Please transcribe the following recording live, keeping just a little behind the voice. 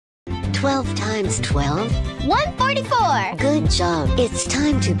12 times 12? 144! Good job. It's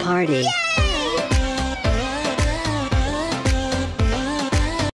time to party.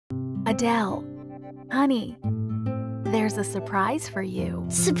 Adele, honey, there's a surprise for you.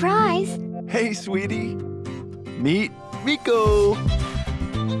 Surprise! Hey, sweetie. Meet Miko.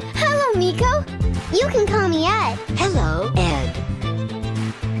 Hello, Miko. You can call me Ed. Hello, Ed.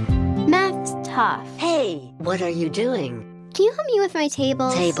 Math's tough. Hey, what are you doing? Can you help me with my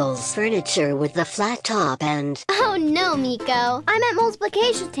tables? Tables, furniture with the flat top and... Oh no, Miko. I meant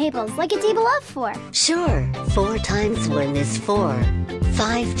multiplication tables, like a table of 4. Sure, 4 times 1 is 4.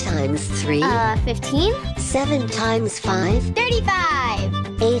 5 times 3? 15? 7 times 5?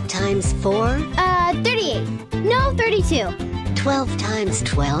 35! 8 times 4? 38. No, 32. 12 times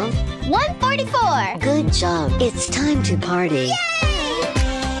 12? 144! Good job. It's time to party.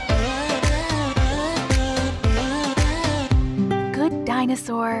 Good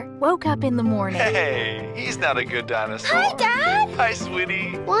dinosaur woke up in the morning. Hey, he's not a good dinosaur. Hi, Dad! Hi,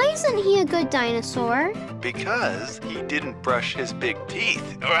 sweetie. Why isn't he a good dinosaur? Because he didn't brush his big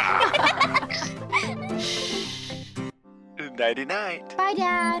teeth. Nighty-night. Bye,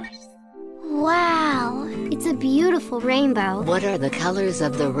 Dad. Wow, it's a beautiful rainbow. What are the colors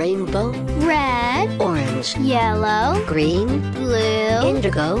of the rainbow? Red, Orange, yellow, green, blue,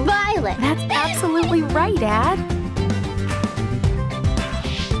 indigo. violet. That's absolutely right, Dad.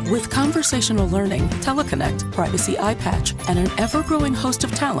 With conversational learning, Teleconnect, Privacy Eye Patch, and an ever-growing host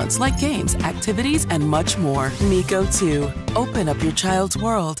of talents like games, activities, and much more. Miko 2. Open up your child's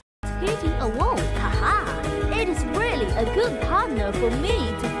world. Hitting a wall, haha! It is really a good partner for me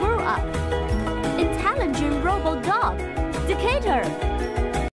to grow up. Intelligent robot dog, Decatur.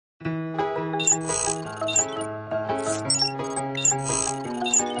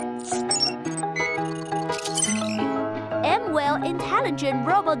 Intelligent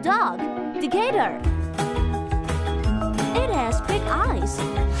robot dog, Decatur. It has big eyes,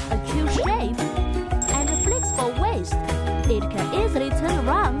 a cute shape, and a flexible waist. It can easily turn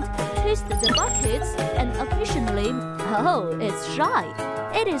around, twist the buckets, and occasionally, oh, it's shy.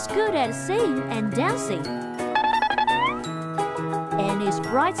 It is good at singing and dancing. And its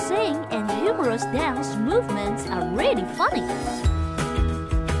bright sing and humorous dance movements are really funny.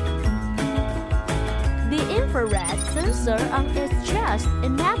 The infrared sensor on its chest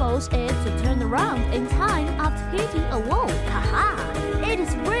enables it to turn around in time after hitting a wall. Haha! It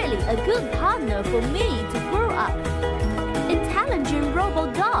is really a good partner for me to grow up. Intelligent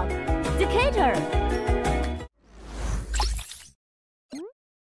robot dog, Decatur.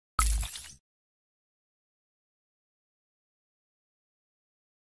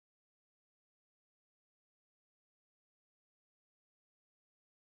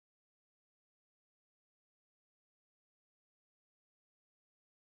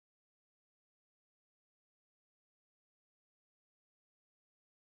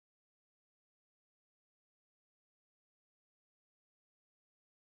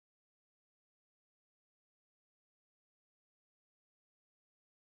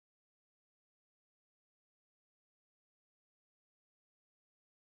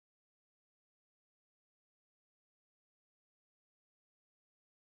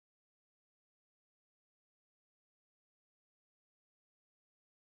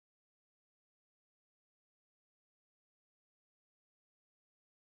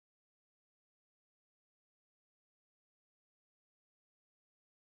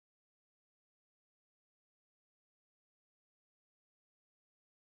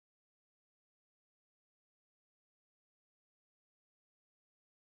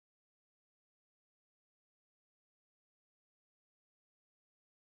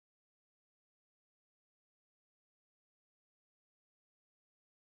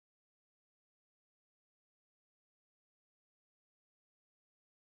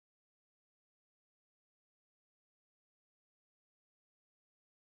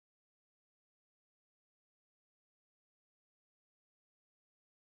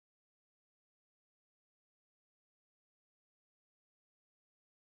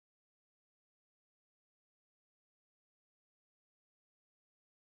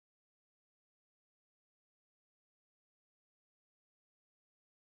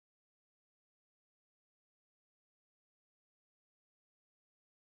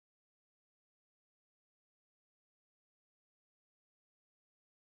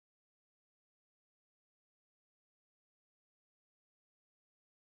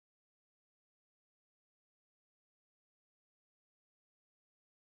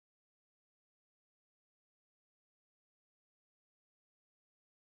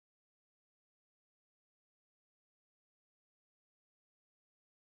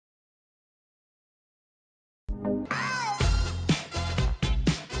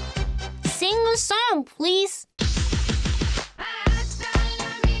 Sing a song, please.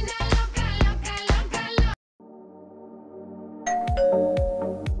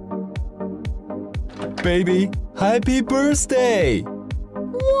 Baby, happy birthday!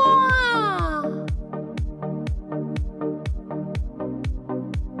 Wow!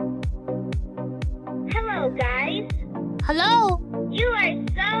 Hello, guys. Hello? You are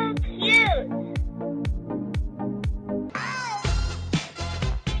so cute.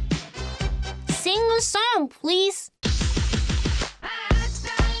 Sing a song, please.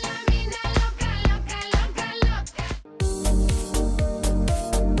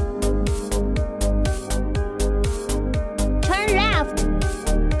 Turn left.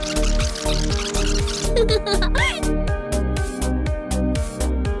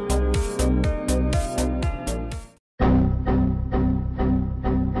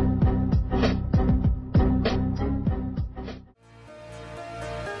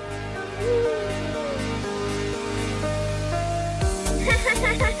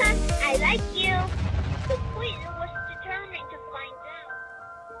 I like you. The queen was determined to find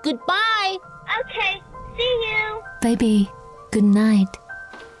out. Goodbye. Okay, see you. Baby, good night.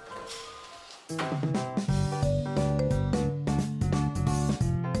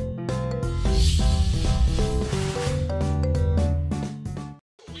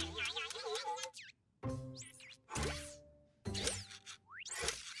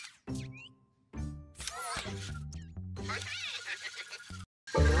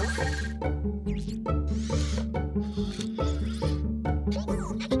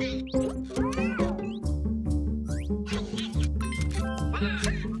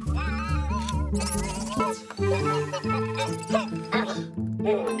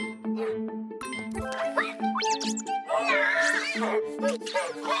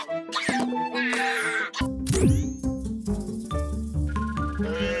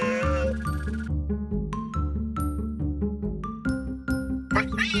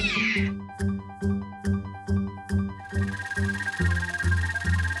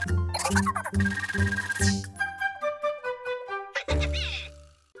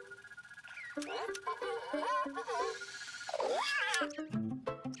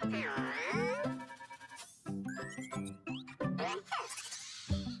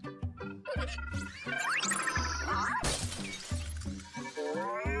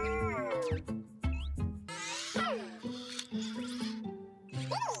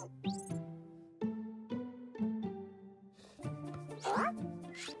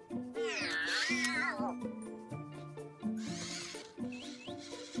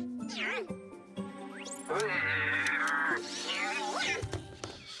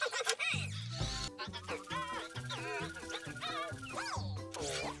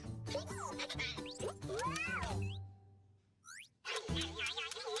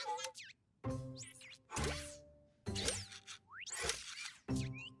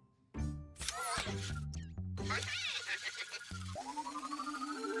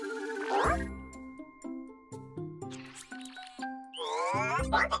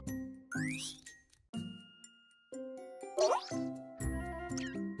 What?